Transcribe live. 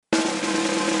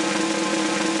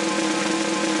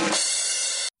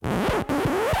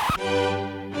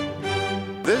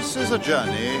is a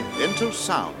journey into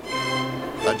sound.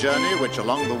 A journey which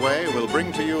along the way will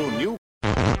bring to you new...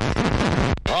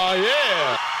 Oh,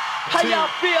 yeah! How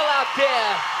y'all feel out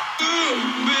there?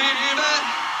 Baby!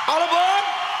 All aboard?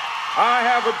 I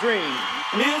have a dream.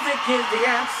 Music is the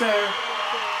answer.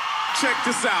 Check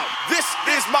this out. This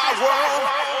is my world.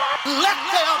 Let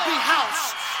there be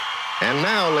house. And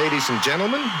now, ladies and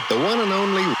gentlemen, the one and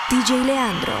only DJ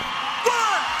Leandro. 1,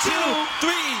 2,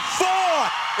 3, 4.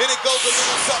 And it goes a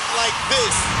little something like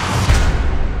this.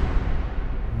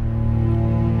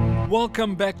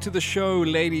 Welcome back to the show,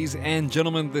 ladies and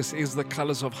gentlemen. This is The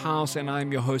Colors of House, and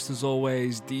I'm your host as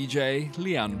always, DJ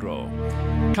Leandro.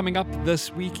 Coming up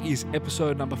this week is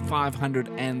episode number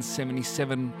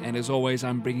 577, and as always,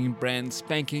 I'm bringing brand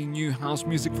spanking new house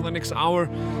music for the next hour.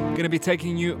 Going to be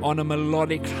taking you on a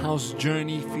melodic house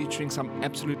journey featuring some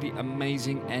absolutely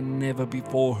amazing and never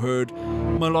before heard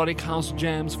melodic house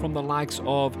jams from the likes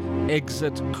of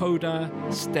Exit Coda,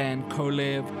 Stan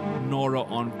Kolev, Nora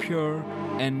on Pure,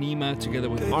 Anyma together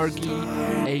with Argy,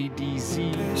 ADZ,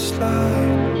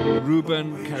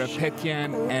 Ruben,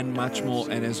 Karapetyan, and much more.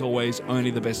 And as always,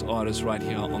 only the best artists right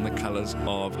here on The Colors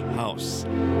of House.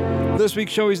 This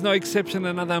week's show is no exception.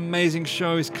 Another amazing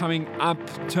show is coming up.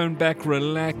 Turn back,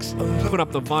 relax, put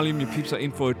up the volume. Your peeps are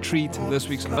in for a treat. This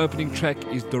week's opening track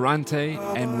is Durante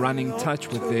and Running Touch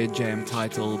with their jam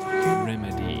titled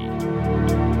Remedy.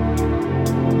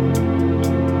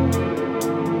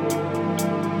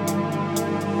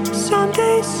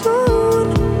 Someday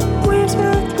soon, waves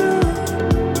will through.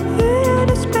 In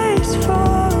a space for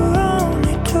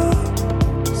only two.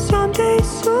 Someday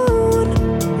soon,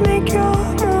 make your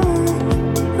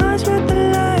move. Rise with the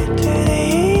light to the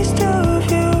east of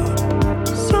you.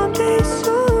 Someday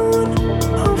soon,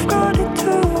 I've got it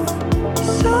too.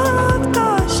 Soft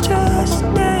thoughts just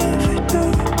never do.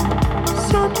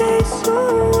 Someday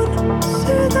soon,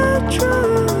 say the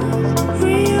truth.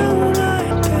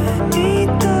 Reunite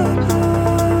beneath the blue.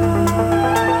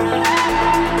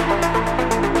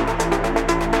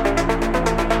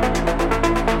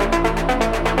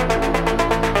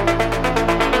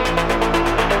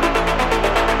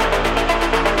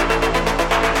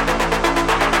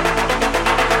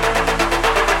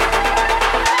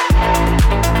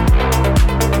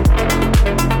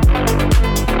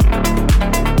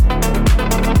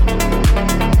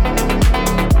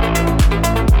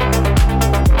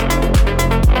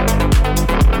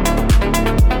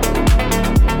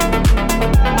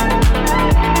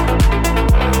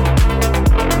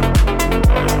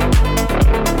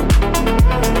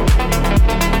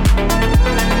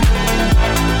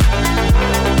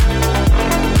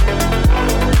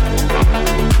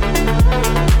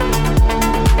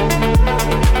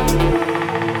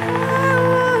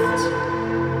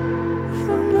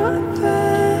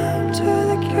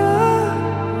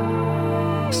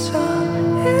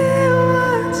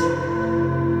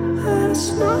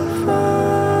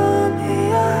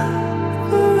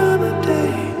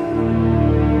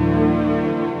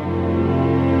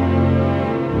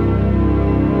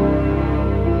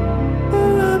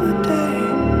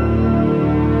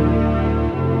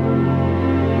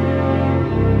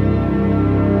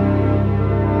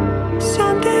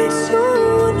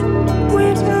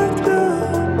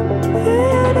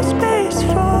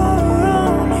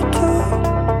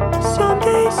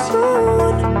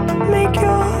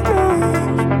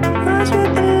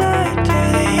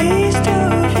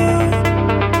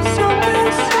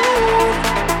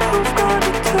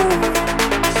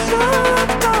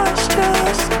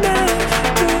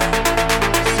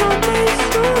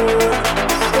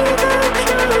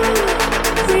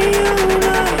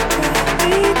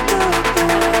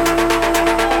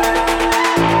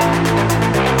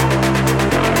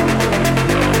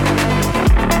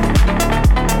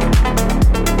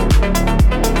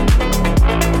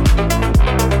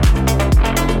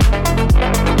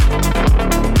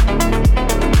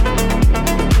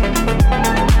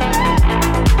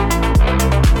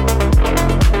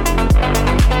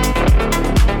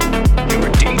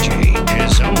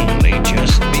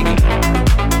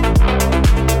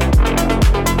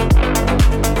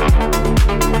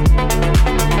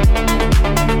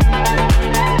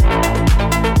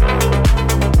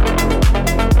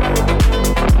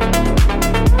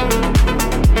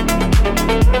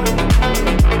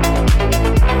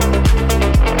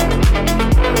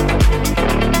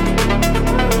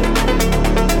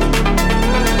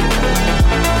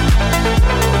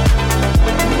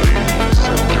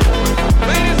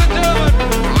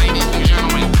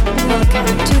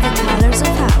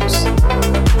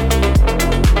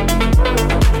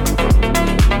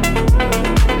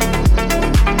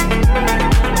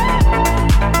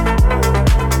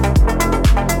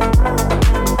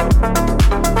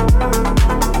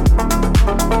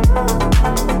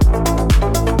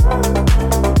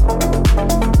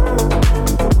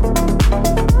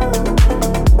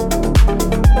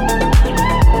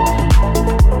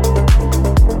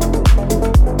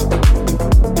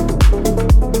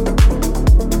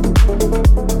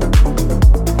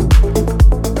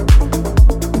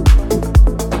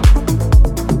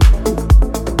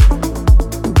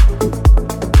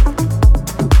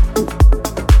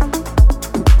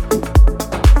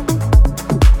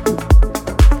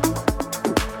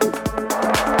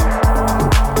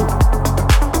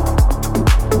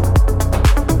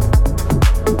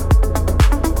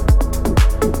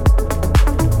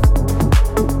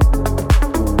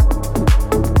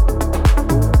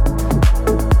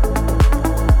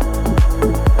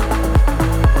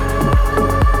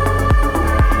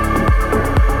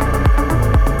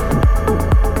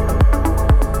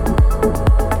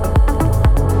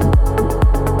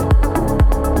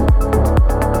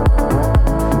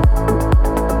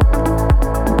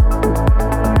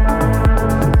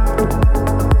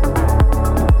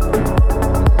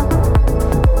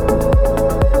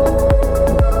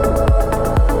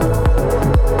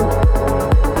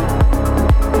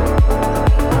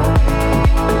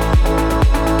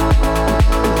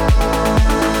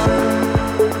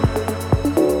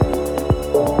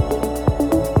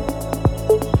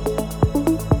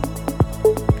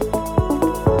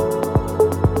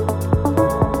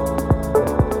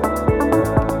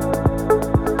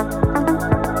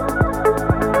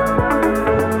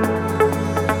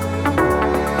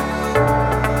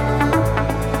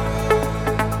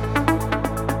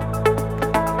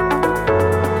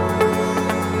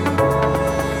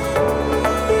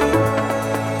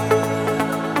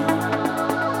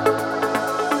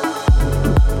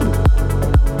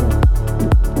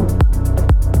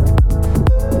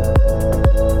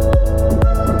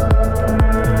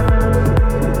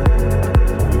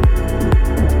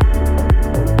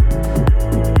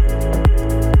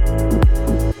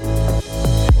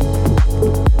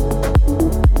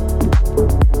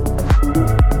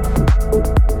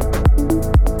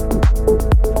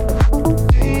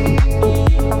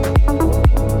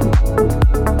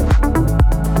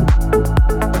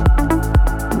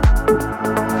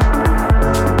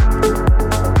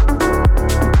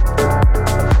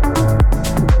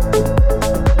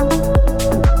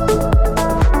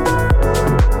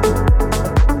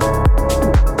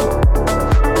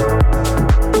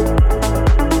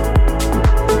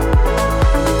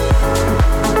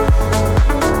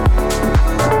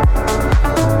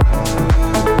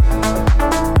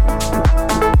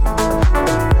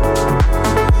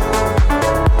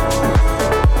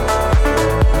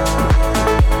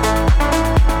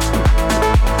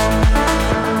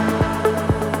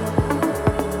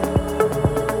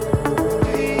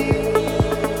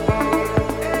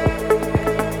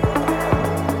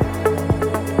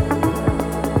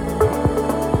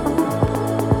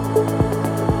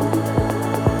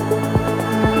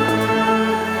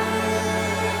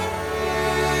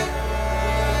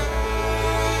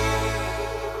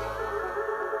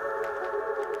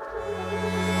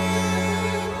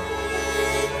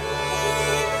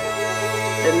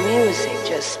 The music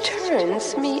just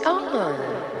turns me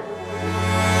on.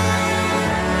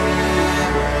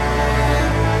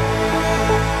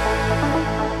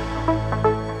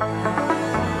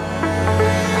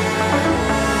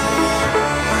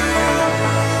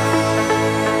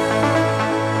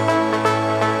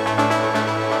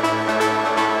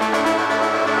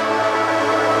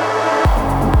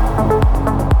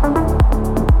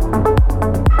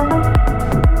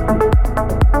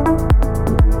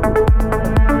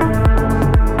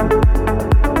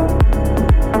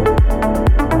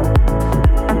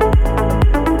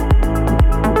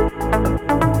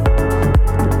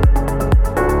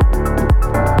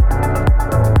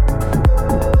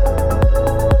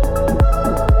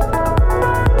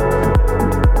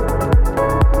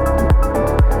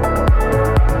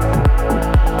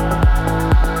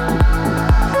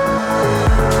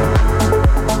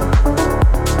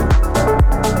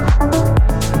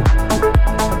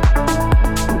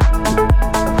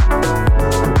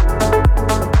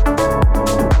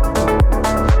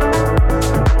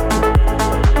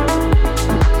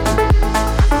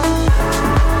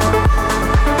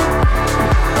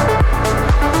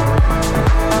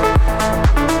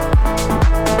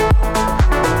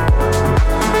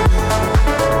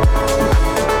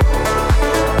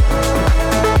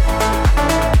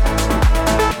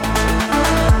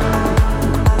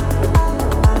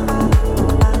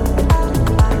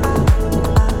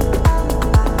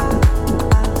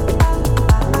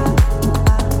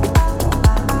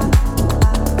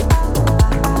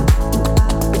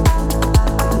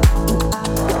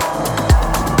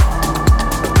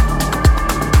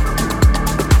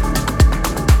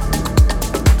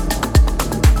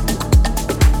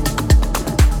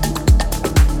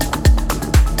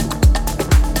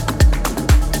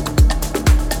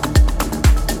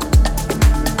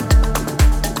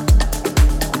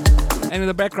 And in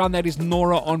the background, that is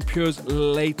Nora on Pure's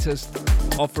latest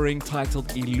offering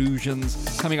titled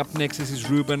Illusions. Coming up next, this is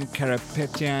Ruben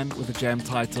Karapetyan with a jam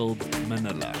titled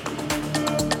Manila.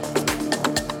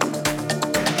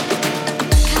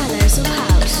 Colors of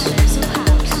House. Colors of House.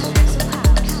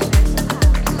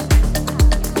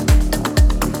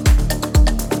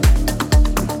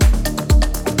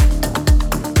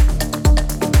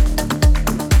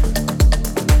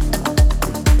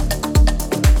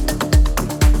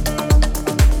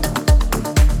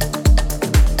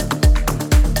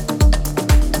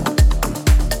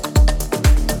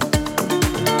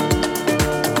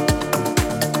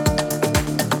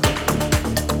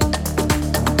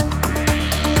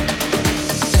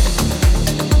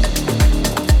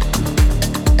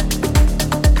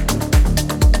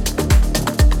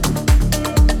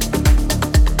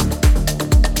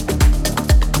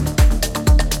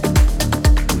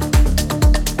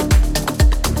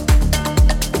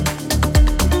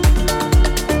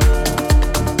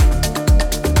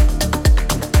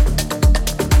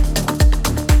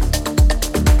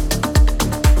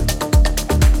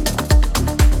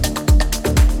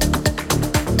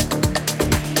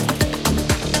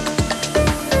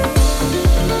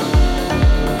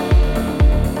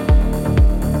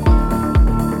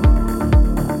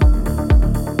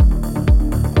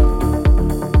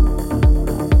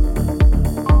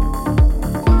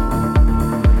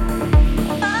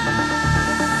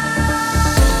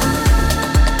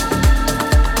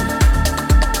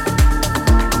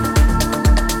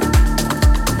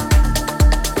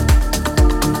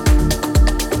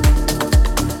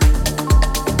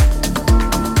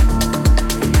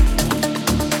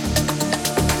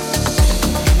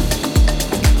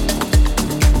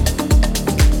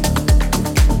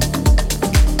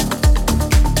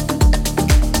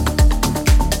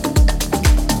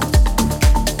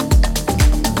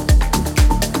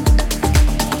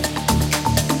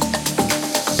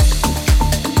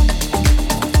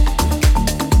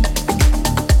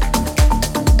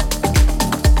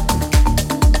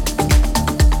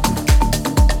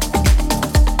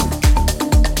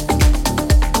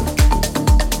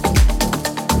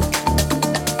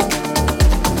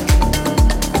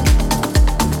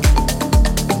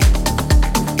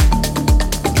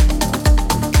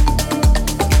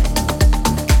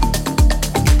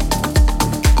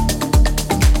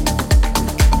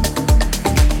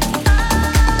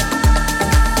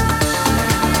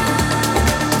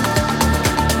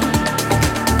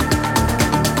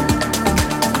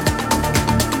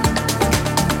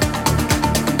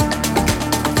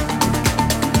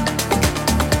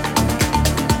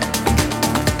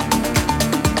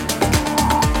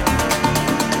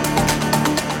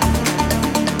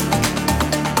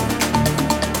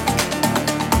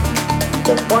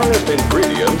 The finest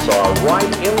ingredients are right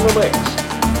in the mix.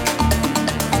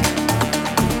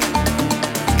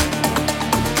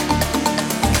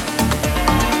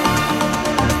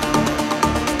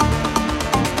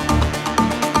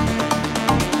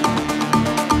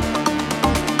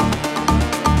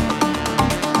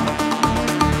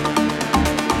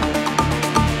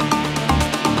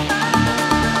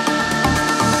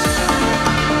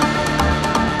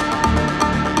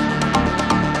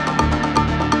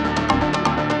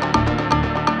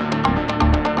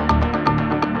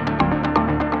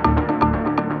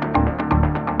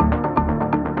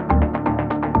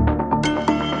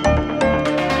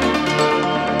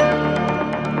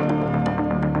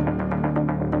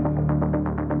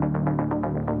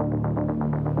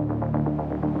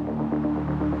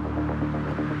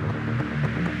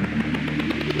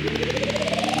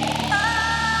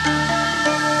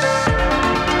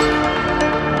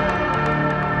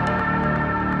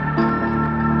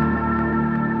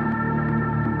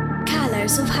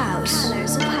 Colors of House.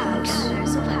 Colors of House.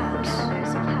 Colors of House.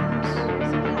 Colors of House.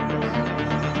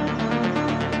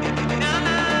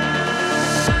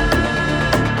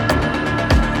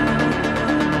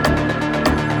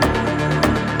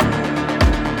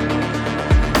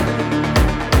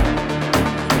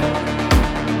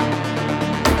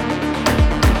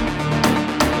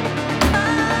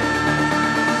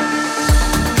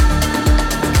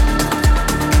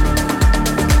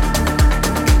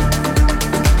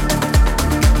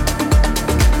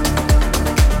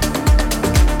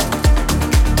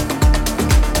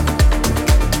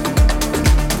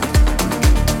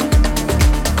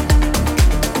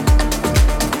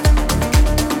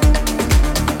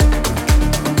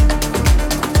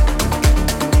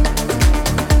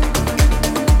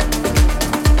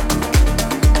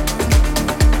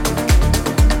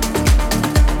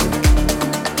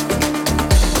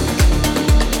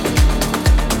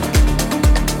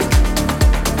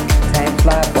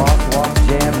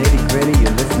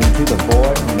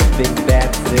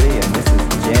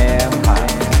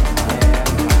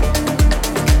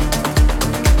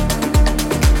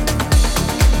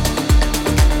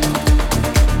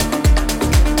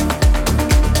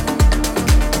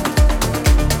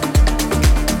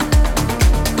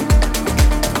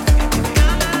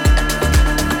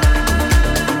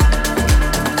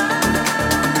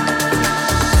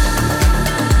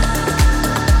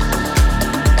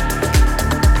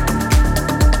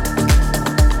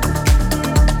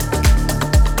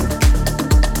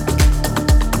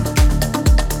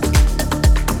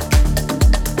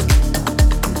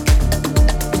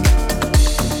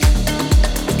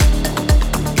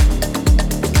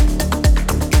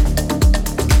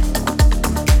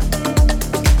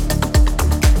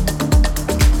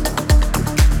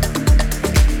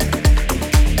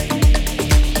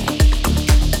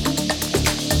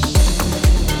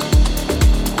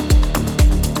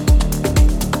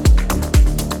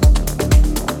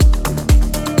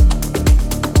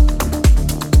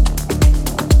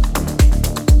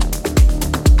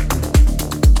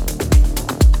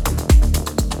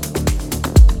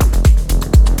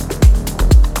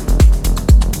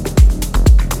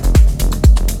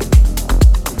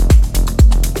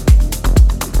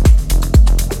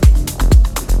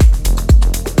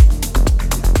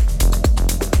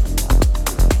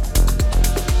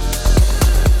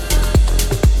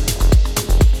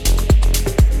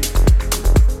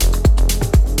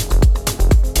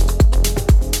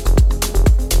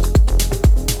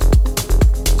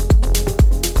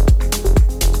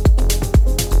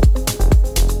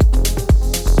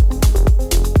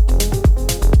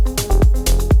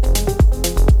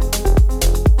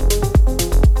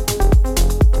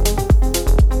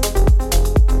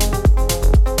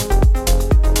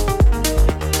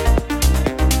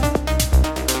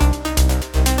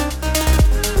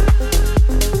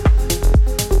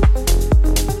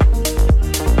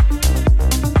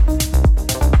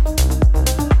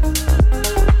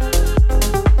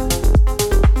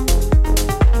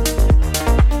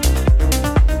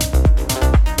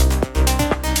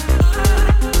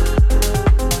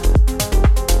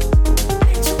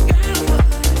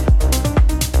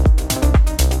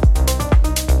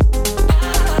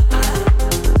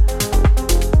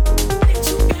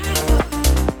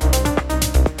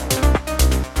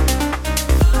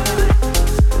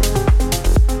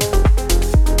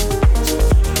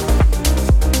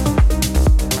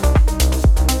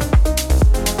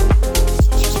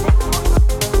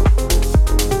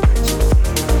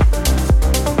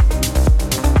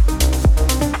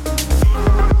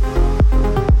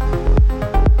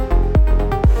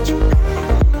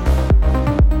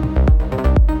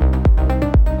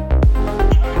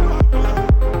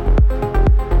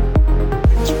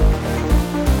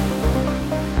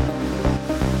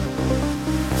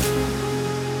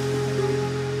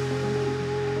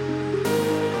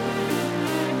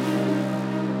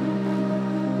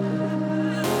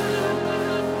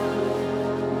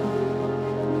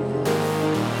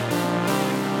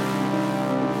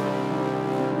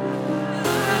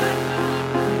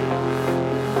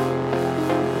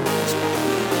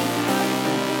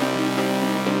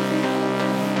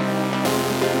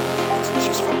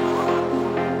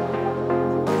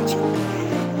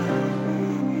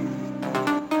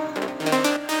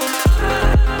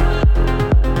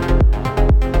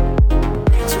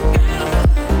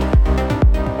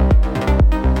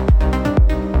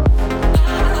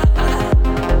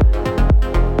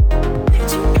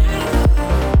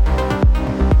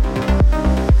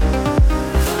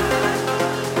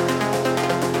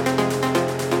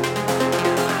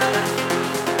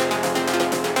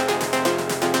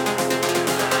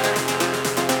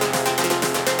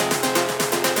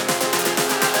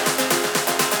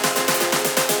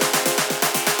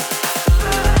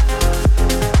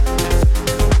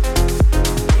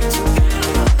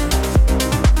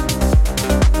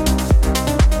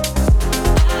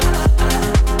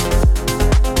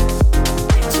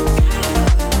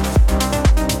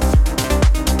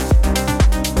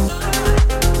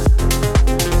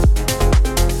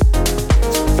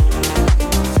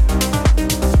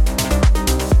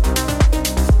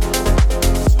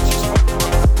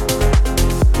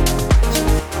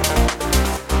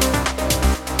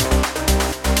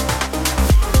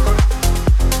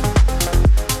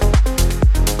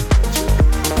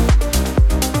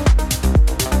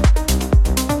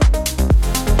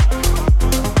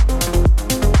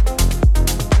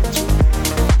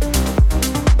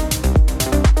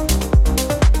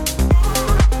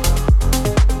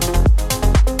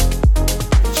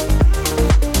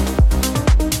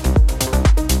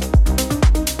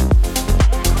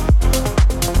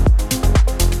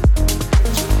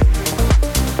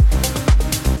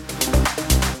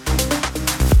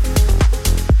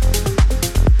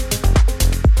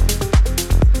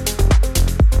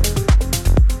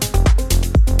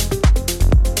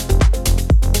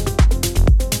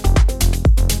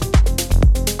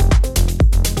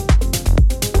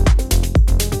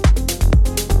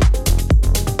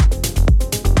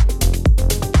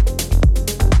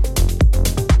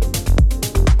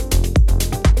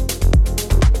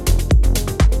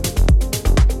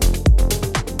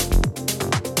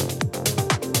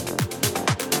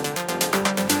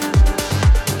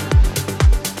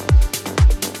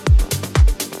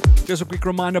 Just a quick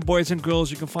reminder, boys and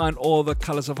girls, you can find all the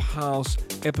Colors of House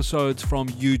episodes from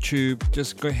YouTube.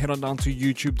 Just go head on down to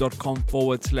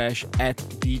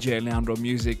youtube.com/@DJ Leandro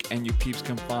Music, and you peeps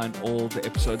can find all the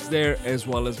episodes there, as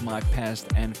well as my past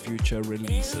and future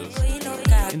releases.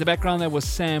 In the background, there was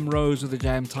Sam Rose with a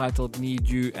jam titled Need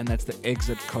You, and that's the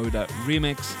Exit Coda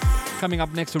remix. Coming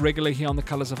up next, a regular here on the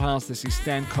Colors of House, this is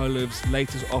Stan Kolev's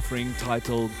latest offering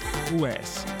titled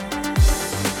Uasi.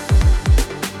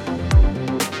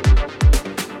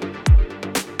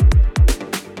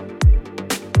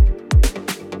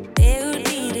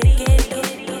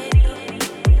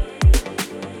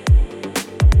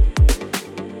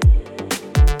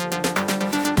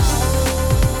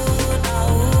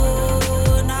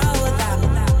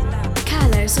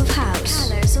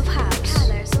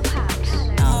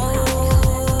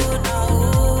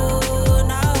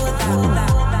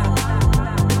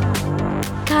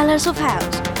 Colors of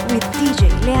House with DJ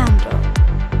Leandro.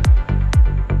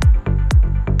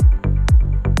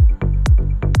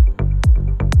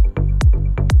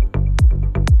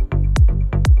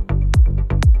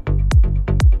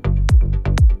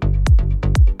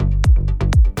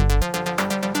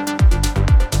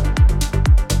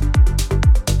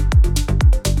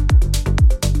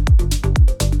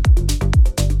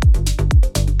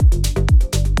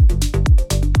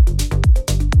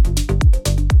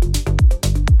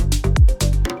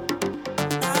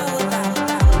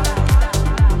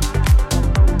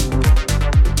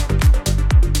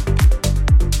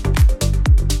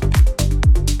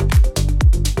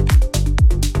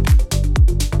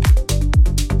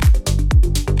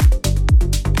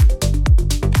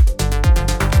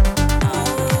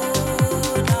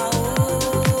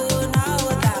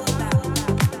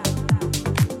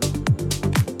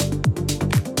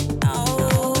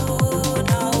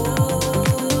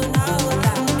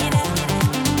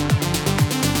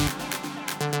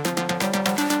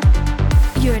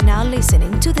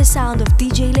 Listening to the sound of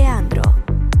DJ Leandro.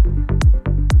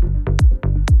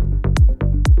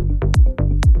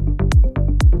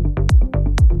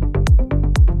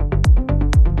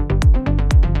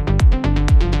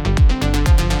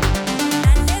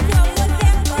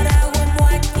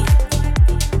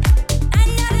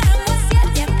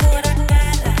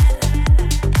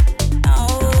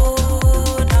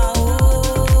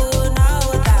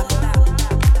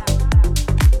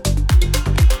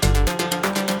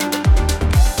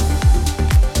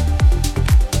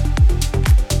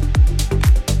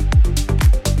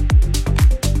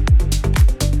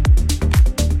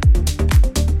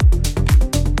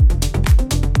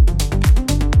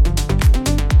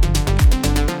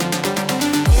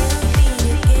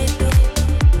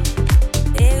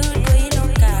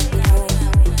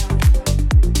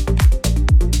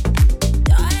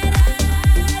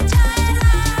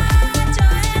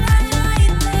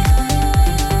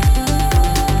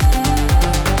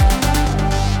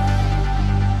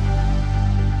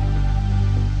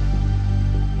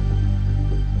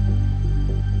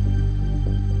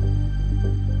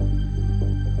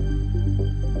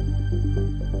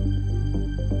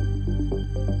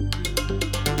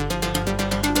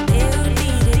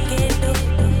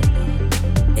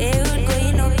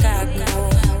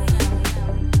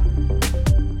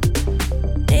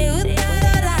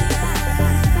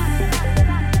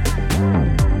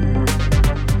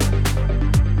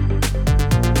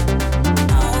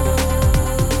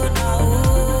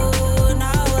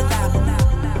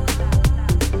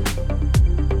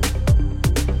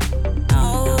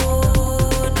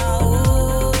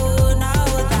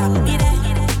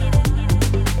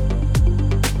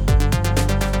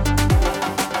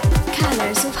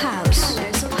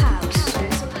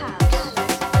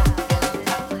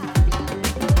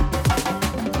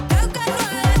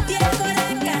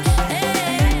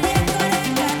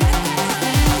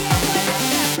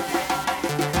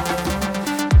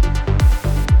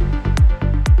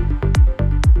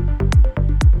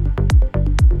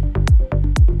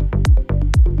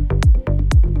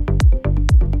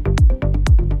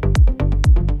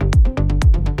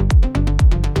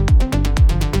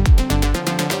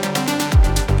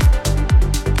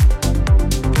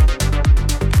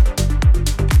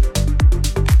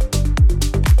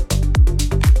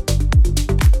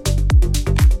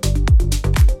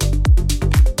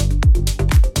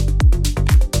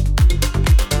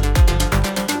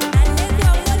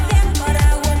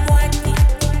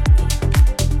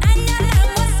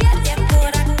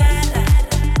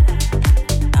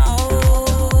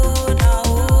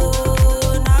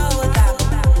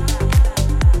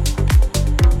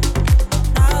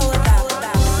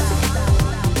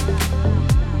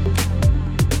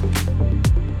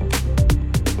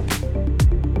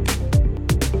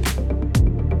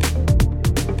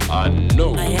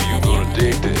 know you're gonna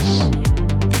dig this.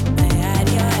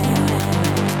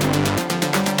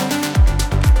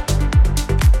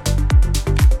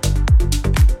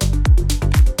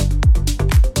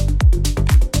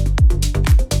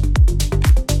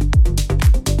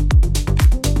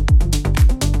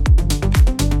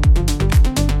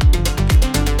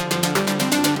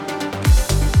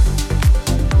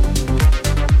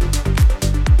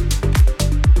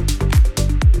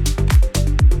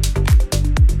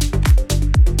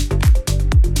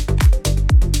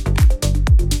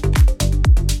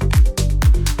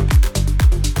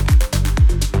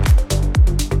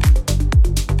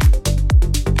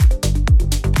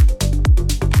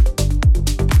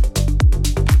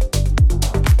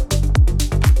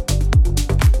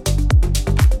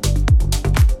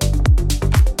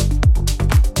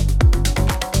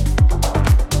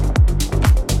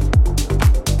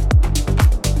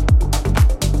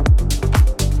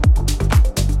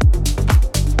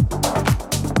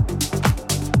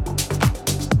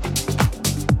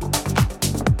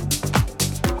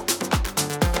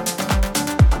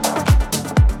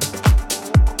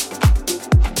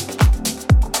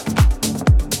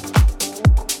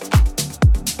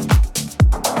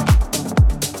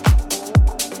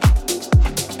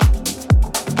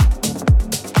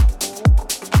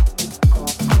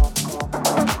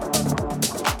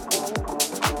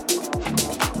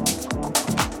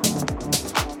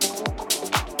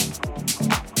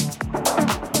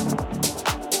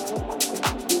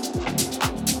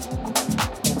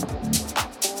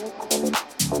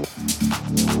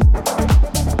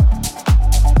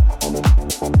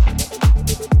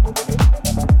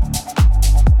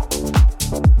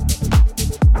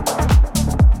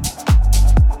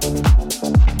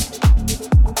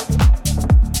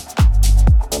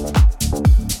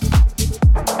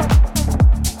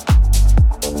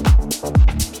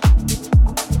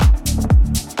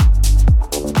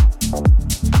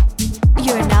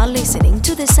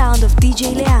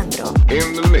 DJ Leandro.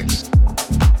 In the mix.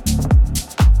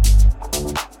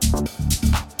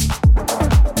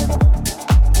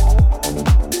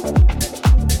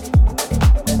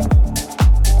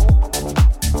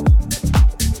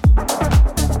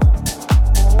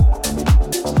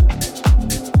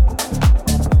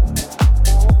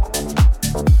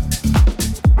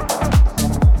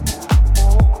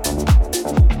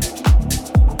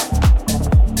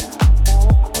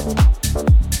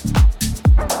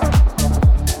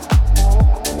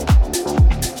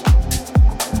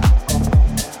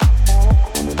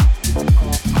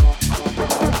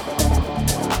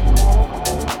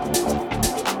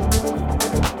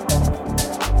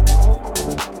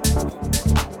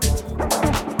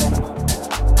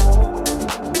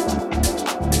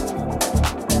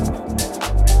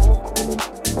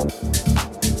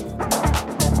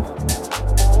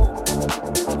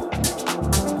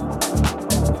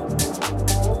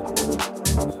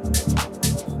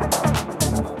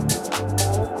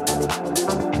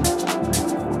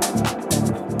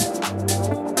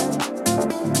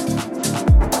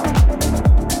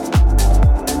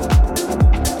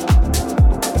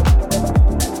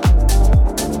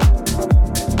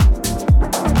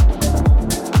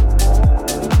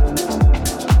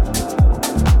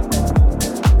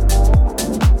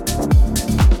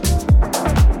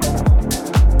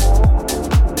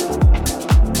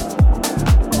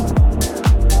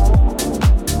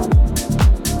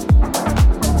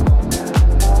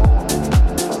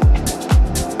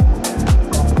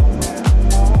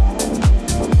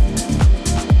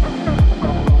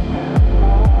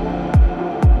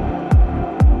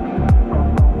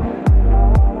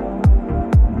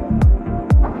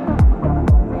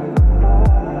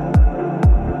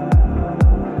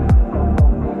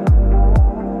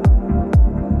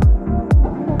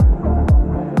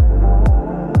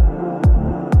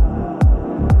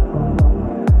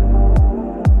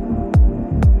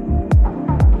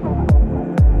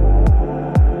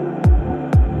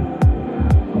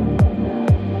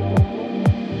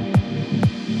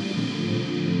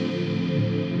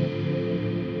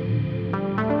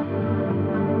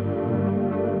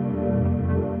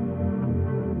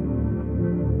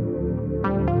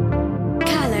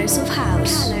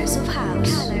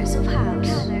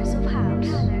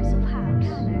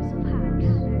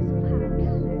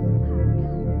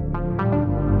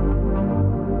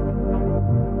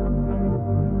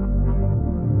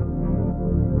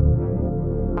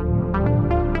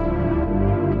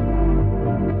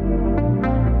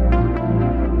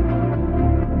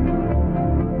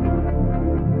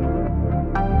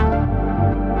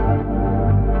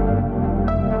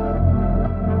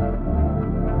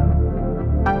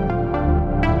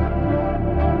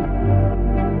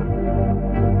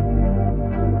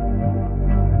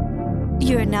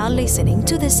 now listening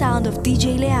to the sound of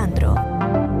DJ Leandro.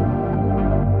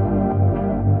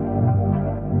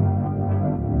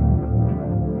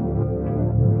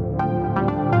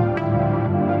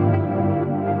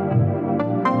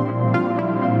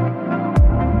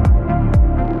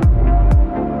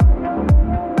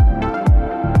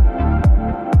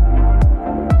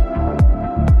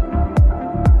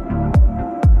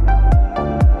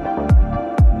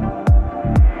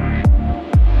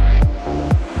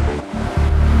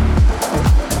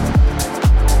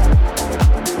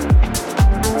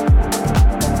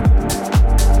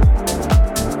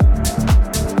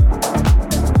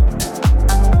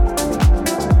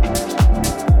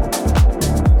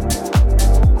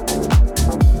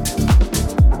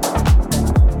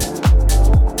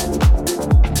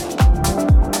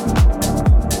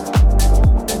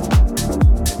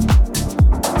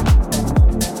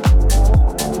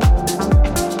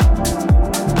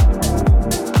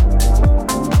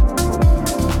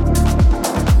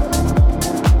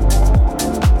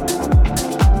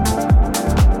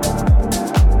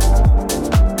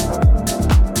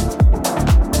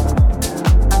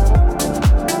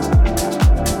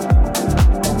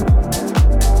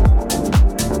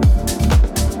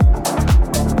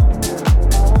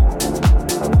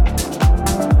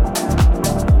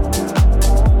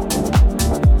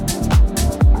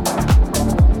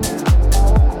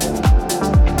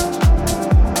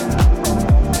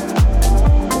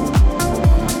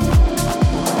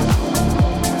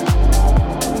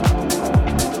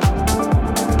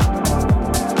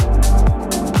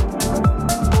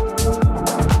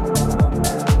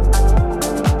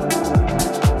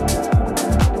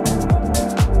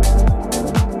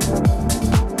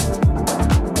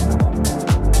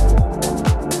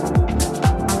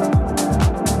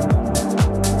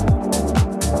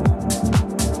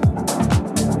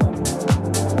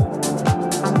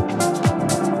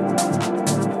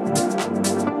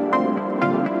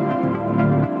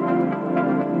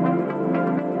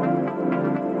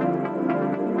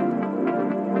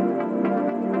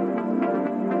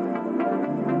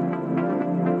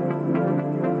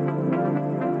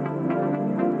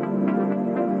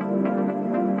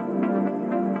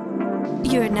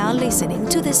 You're now listening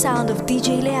to the sound of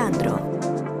DJ Leandro.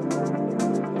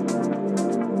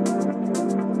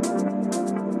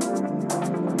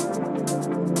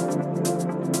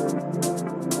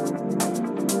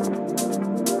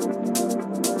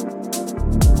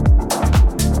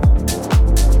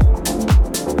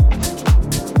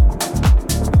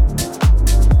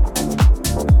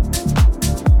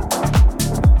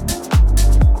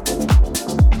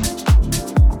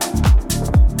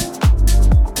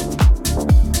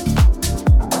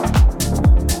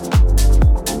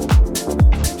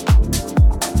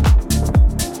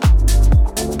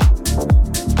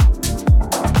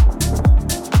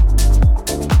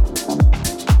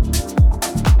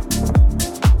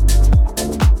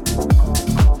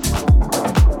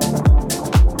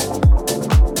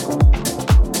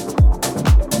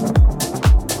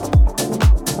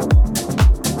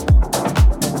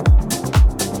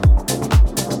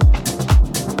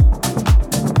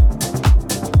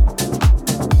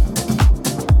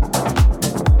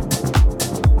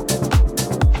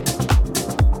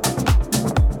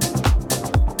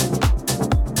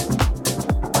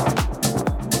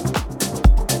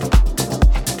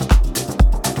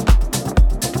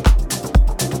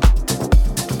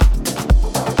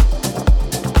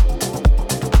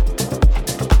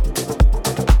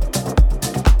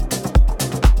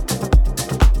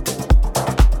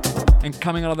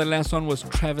 Coming out of the last one was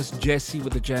Travis Jesse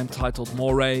with the jam titled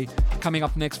Moray. Coming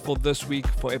up next for this week,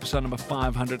 for episode number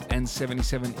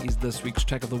 577, is this week's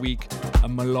track of the week, a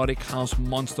melodic house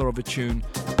monster of a tune.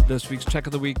 This week's track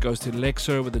of the week goes to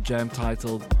Lexer with the jam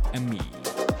titled Amei.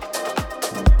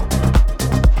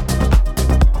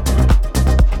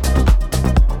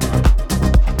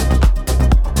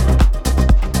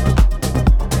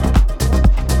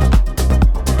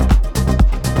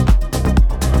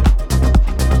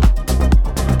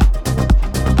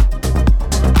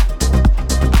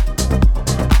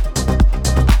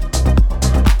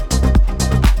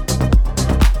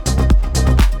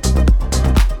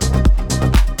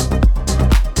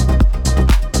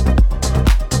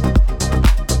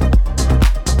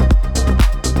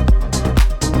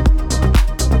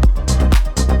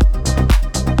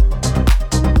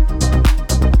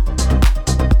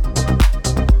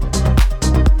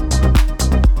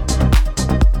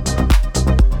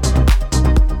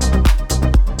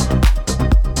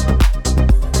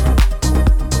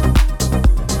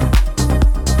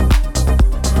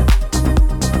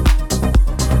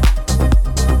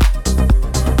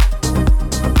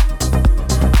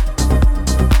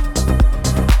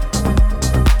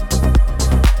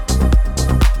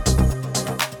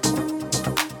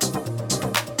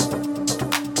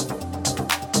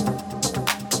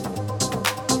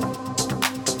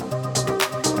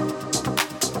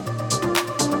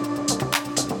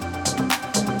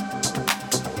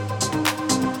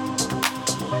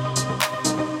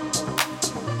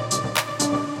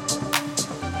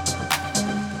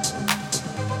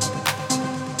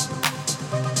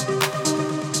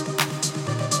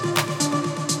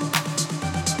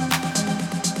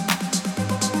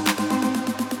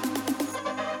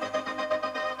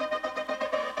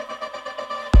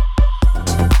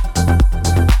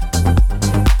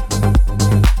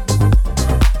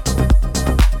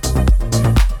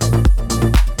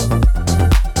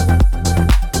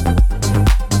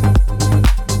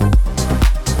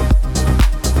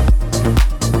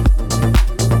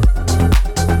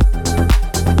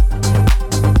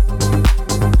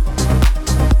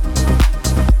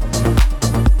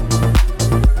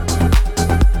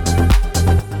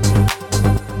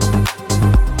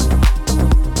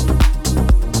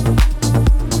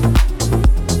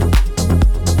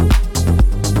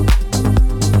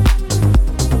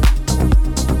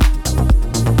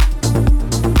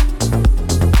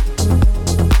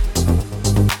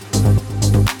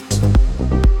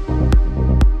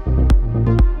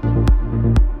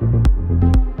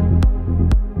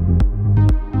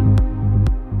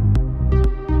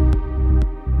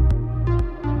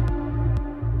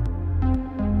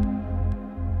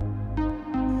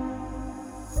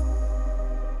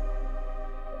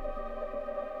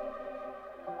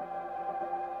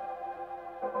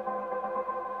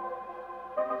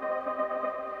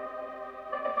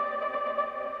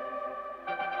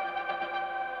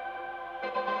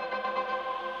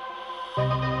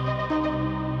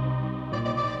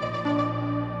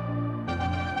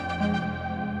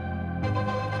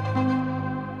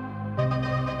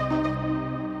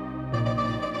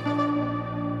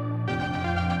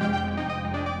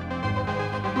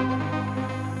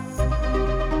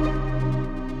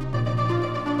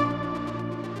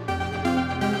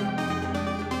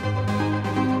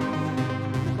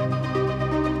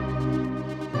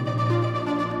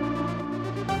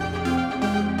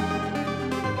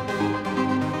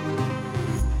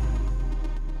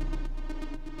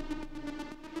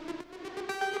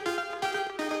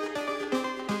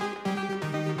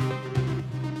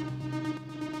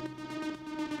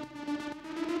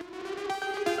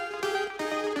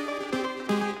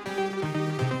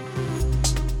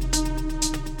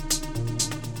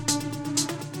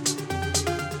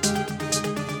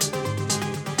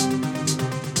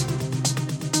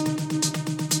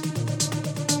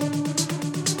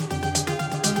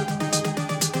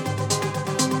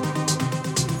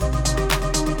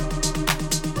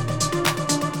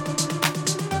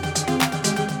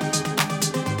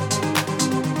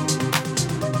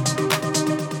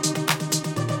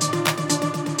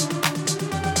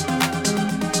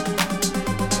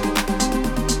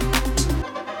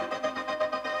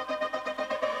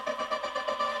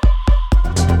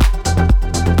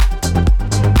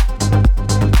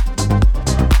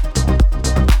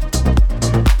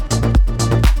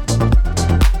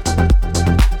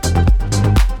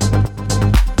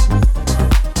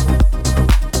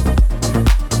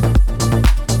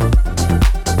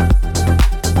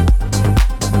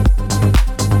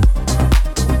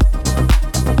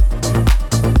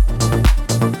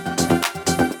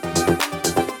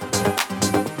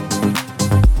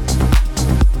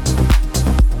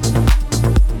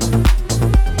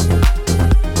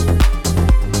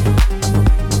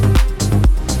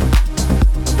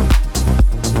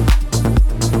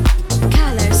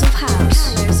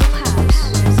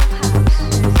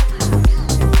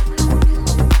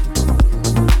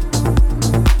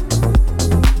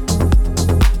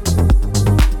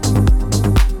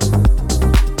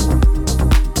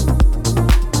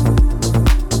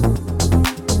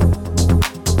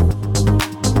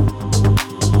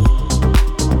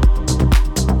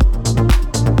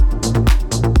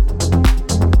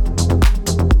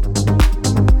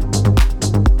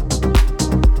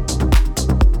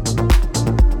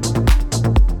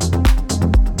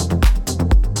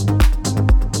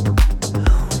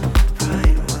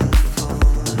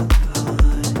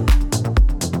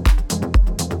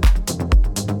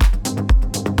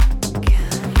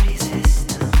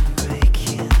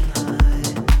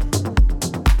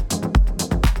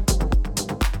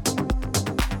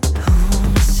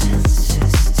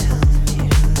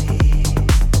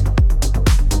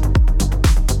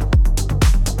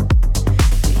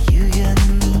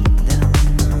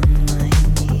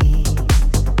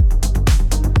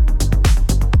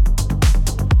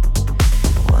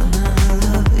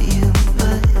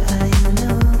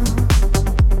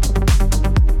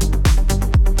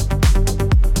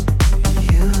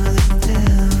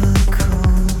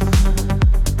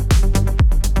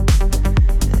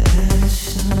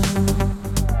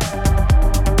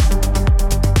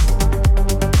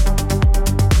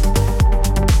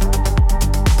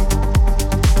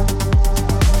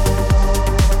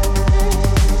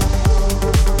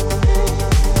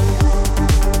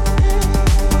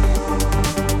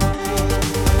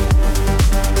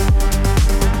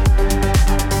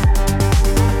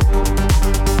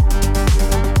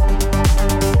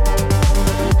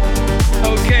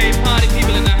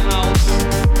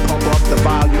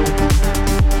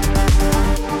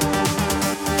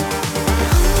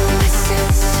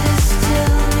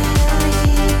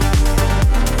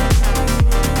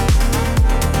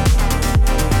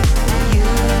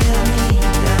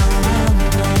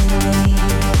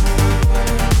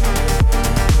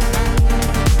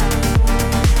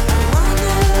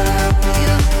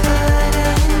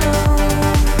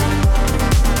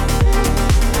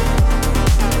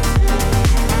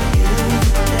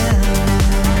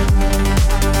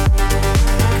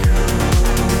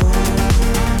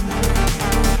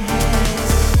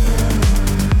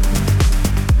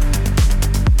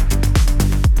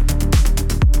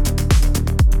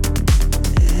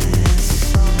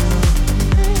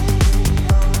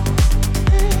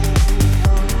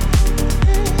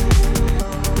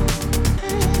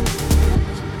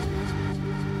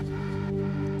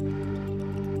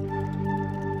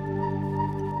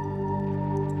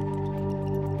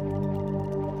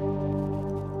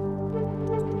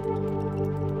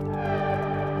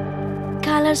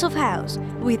 Colors of House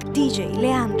with DJ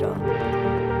Leandro.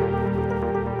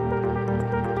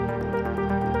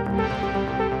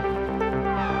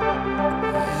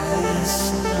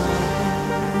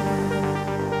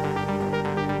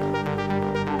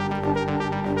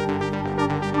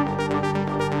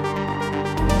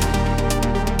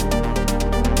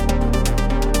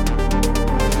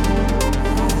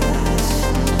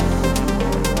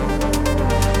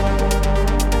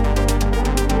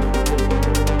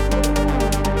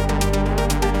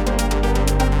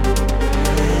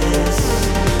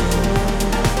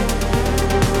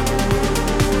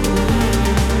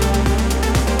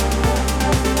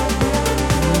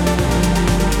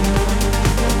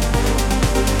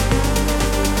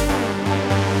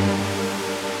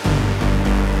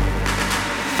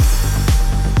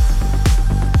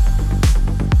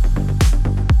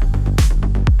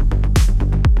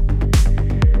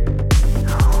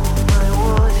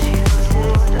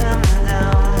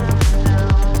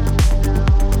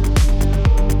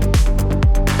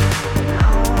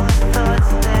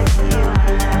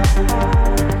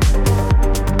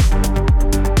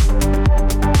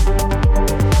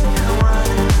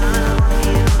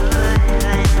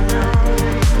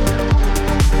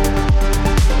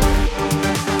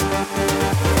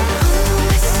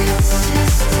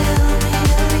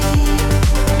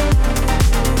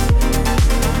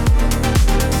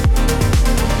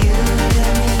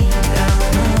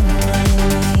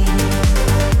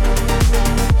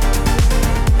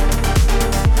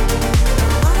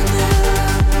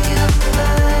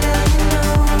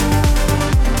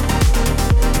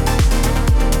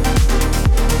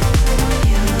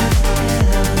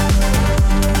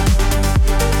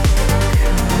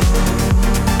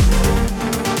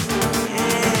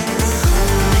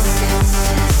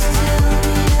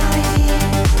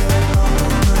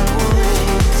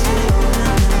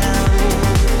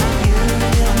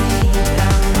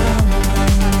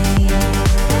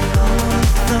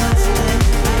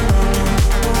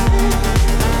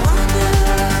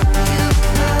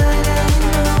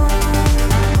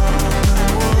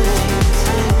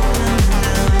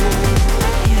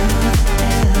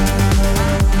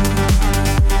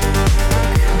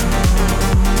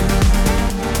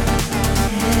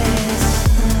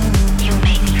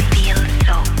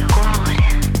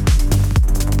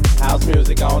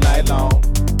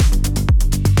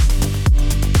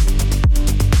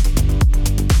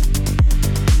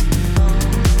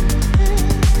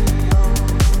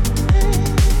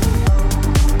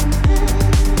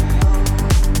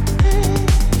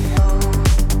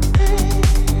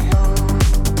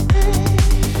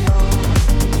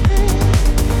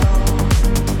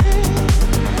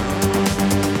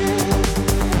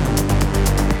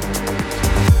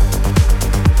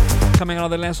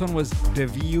 The last one was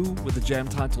Deviu with the jam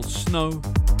titled Snow.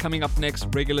 Coming up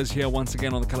next, regulars here once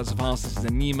again on the Colors of House. This is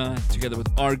Anyma together with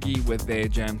Argy with their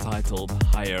jam titled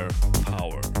Higher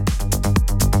Power.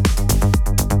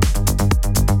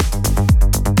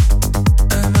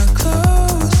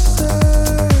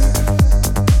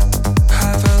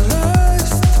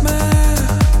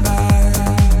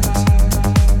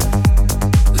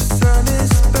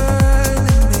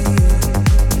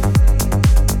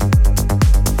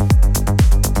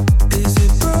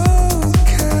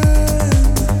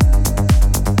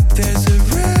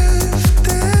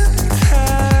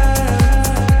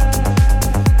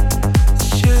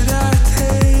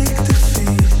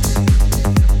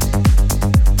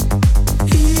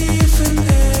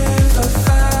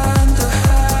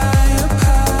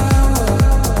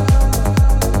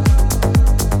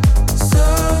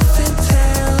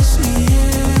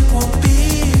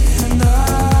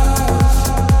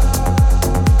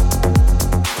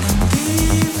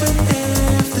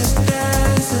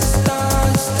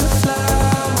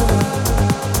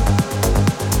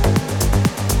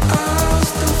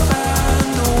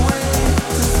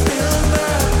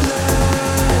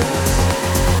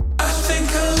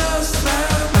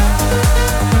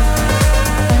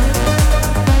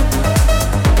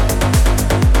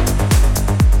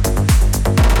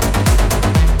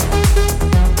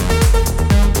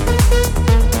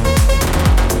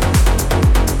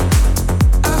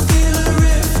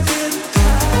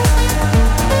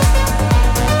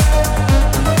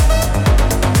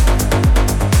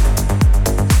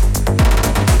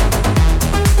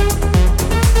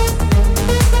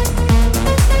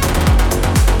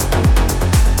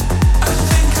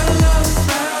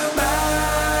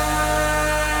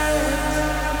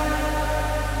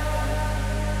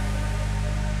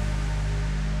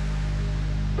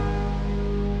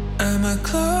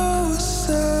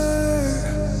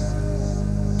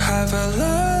 Have I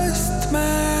lost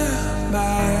my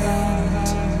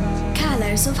mind?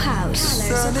 Colors of House.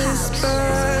 Sun is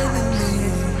burning me.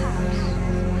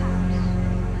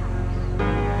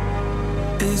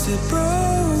 Is it broken?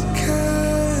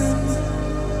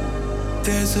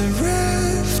 There's a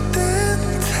rift in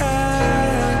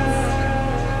time.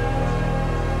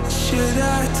 Should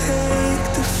I take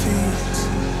defeat?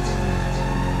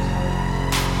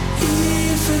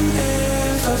 Even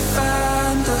if I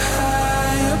find a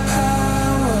higher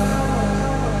power,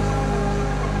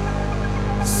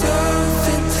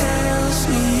 something tells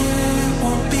me it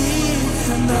won't be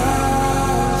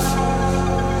enough.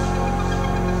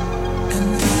 And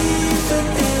even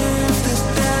if this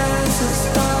desert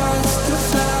starts to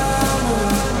flower,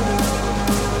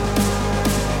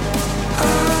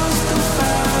 I'll still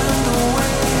find a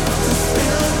way to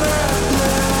spill my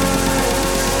blood.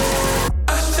 I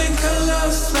think I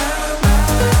lost my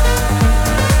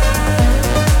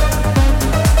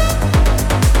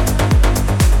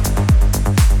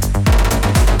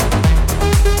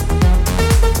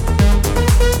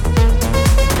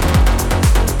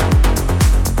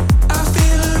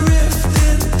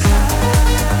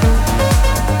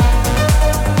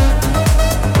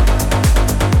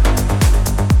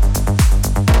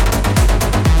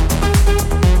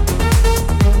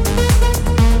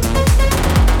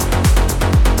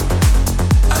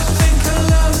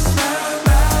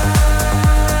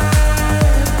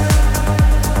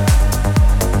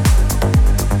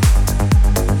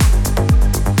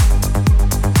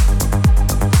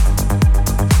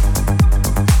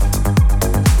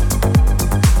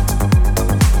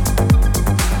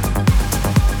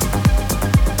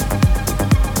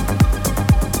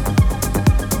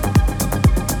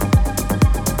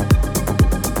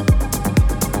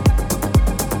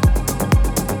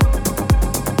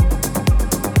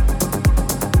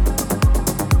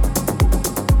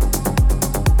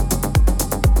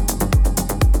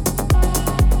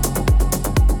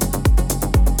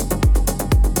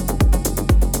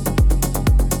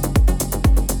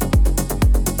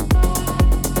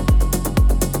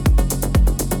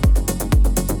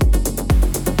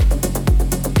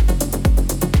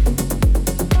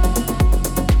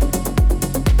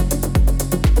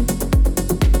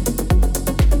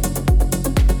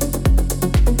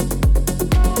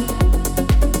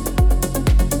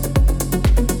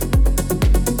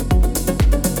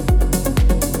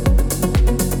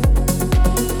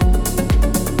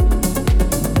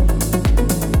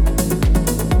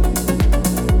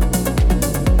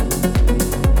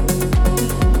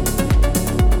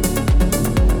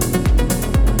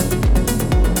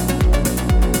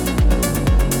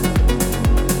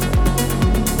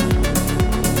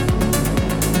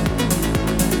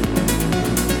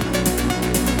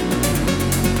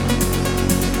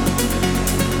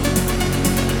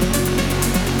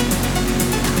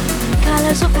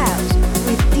Colors of House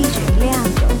with DJ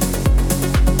Leandro.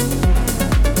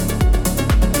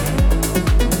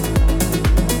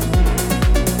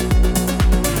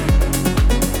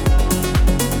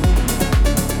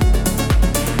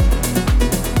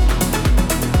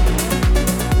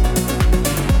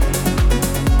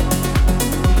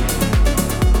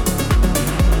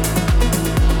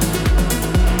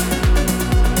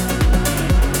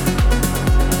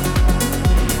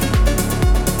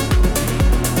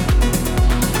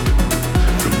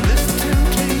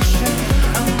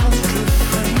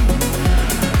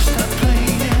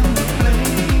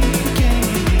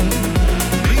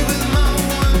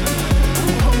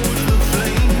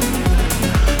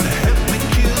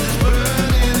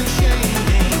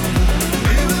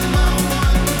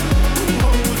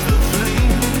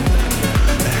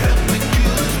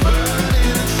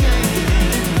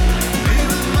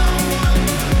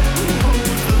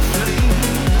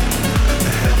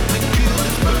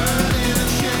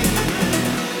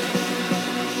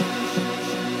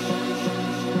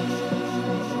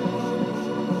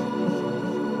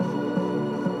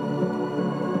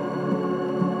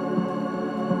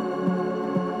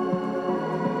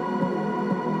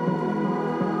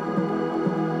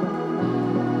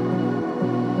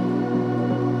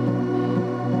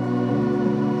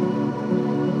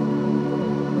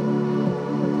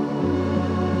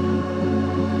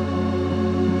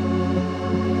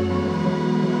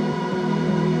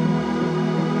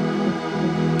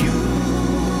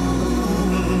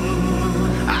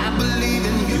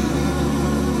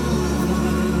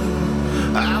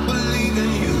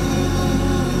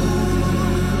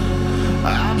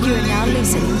 You're now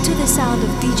listening to the sound of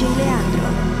DJ Leandro.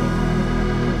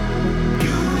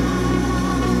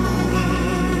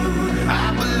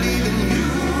 I believe in you.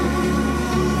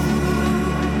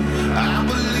 I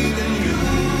believe in you.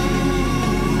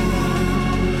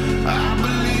 I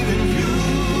believe in you.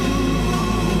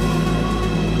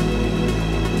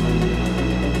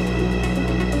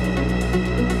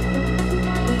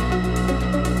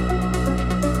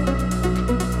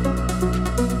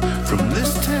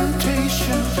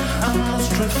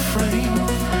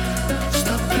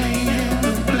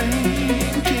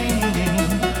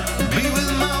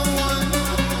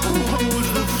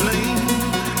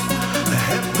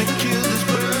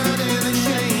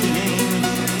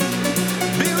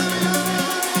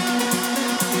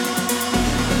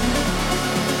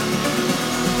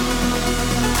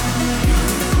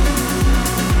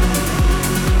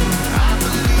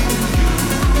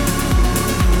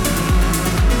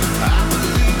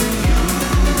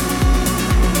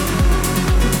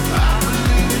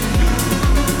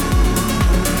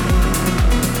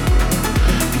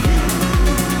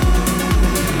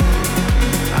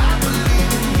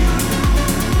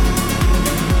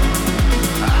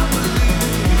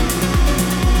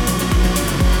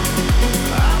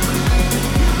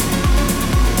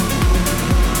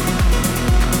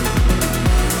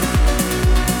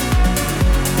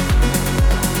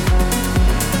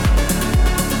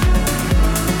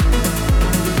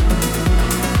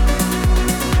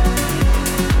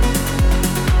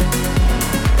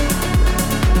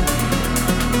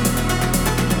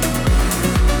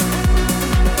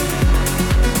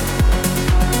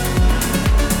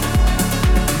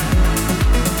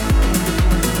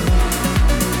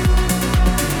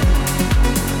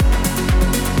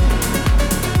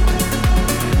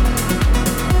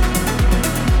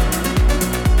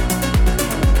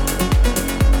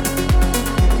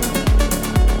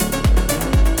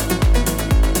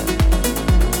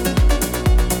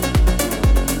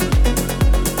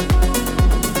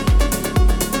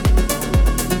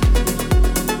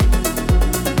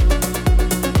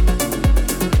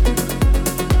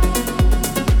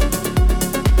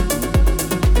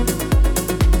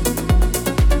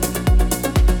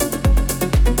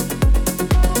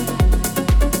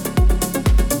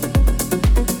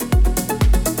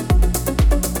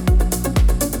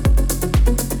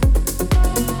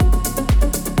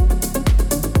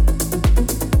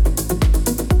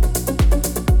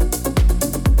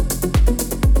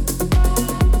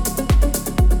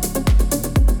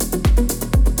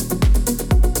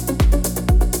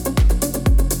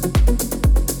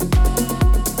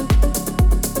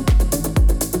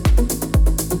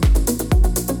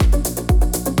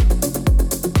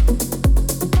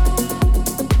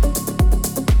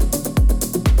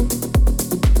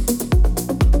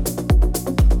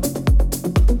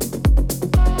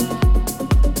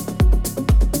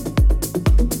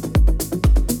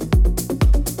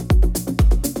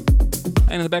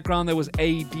 background, there was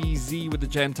ADZ with the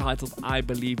jam titled I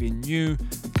Believe in You.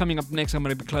 Coming up next, I'm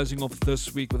going to be closing off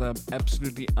this week with an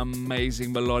absolutely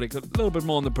amazing melodic, a little bit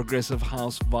more on the progressive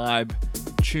house vibe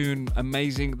tune.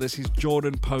 Amazing. This is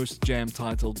Jordan Post's jam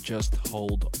titled Just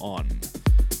Hold On.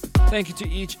 Thank you to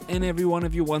each and every one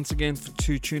of you once again for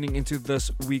tuning into this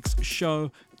week's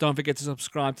show. Don't forget to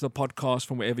subscribe to the podcast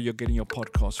from wherever you're getting your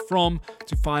podcast from.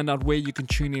 To find out where you can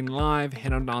tune in live,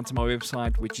 head on down to my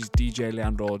website, which is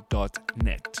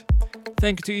djleandro.net.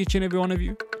 Thank you to each and every one of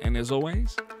you. And as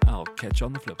always, I'll catch you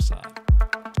on the flip side.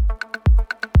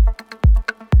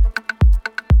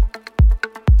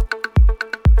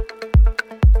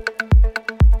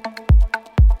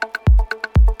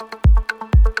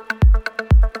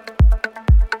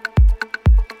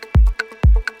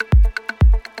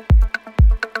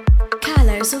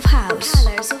 Colors of House.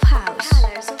 Colors of House.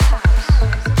 Colors of House.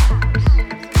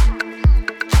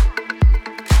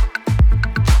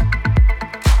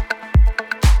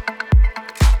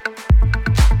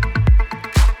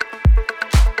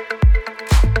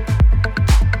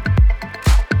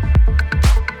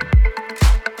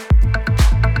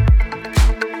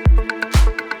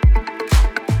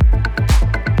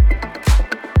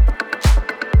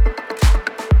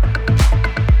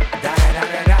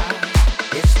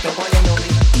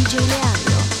 DJ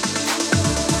Leandro.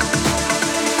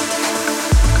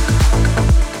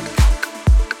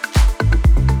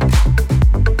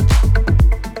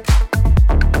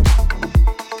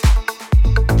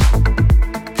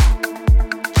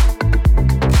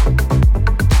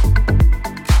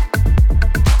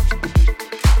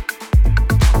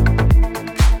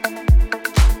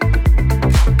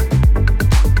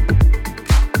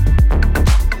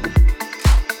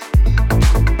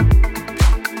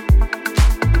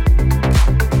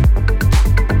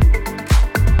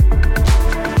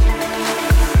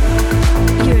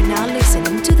 You're now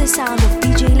listening to the sound of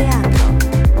DJ Leandro.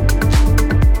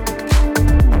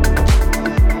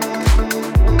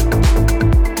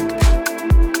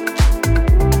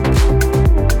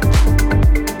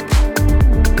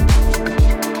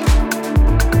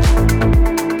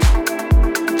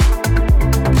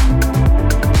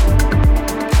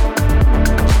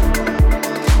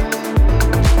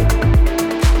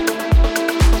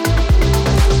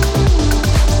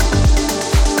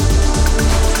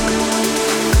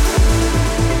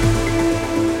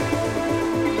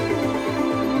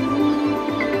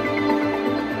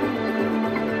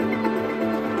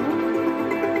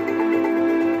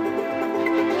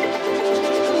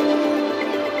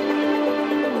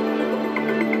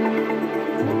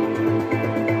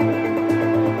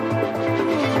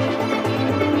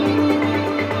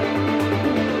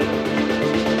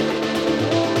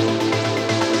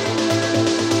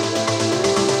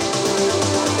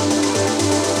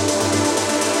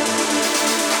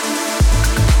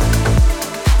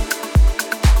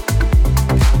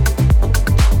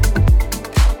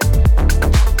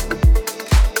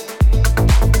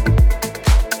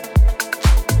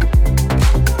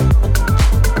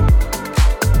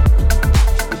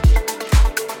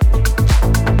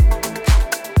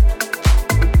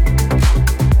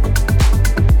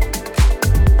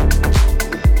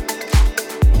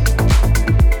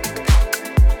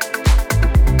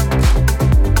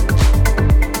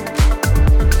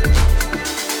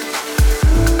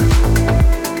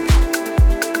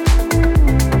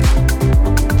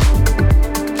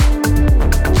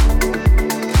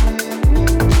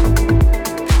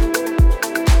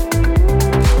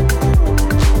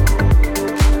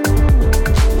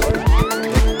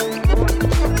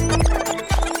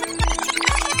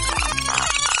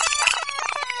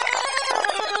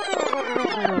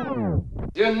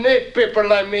 You need people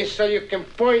like me so you can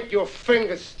point your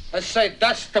fingers and say,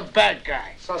 that's the bad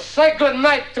guy. So say good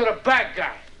night to the bad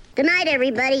guy. Good night,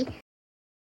 everybody.